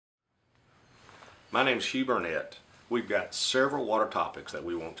My name is Hugh Burnett. We've got several water topics that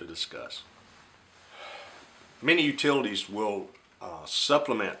we want to discuss. Many utilities will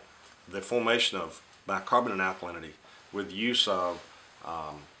supplement the formation of bicarbonate alkalinity with use of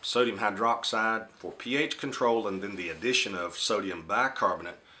sodium hydroxide for pH control, and then the addition of sodium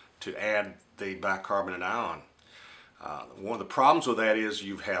bicarbonate to add the bicarbonate ion. One of the problems with that is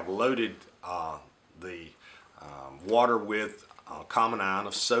you have loaded the water with a common ion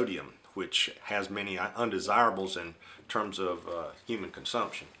of sodium, which has many undesirables in terms of human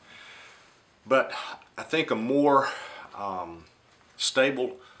consumption. But I think a more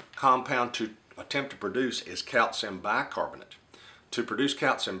stable compound to attempt to produce is calcium bicarbonate. To produce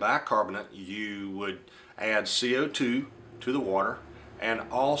calcium bicarbonate, you would add CO2 to the water and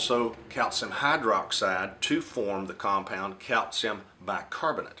also calcium hydroxide to form the compound calcium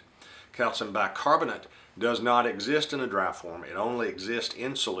bicarbonate. Calcium bicarbonate does not exist in a dry form. It only exists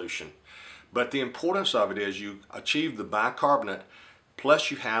in solution. But the importance of it is you achieve the bicarbonate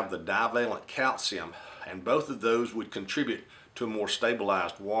plus you have the divalent calcium, and both of those would contribute to a more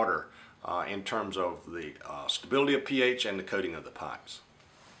stabilized water in terms of the stability of pH and the coating of the pipes.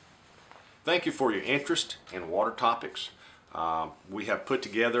 Thank you for your interest in water topics. We have put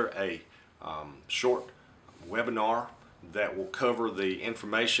together a short webinar that will cover the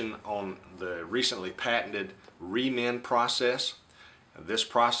information on the recently patented remin process. This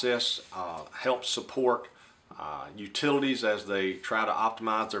process helps support utilities as they try to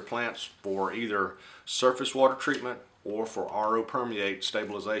optimize their plants for either surface water treatment or for RO permeate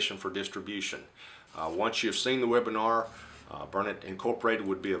stabilization for distribution. Once you've seen the webinar, Burnett Incorporated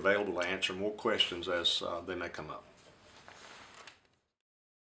would be available to answer more questions as they may come up.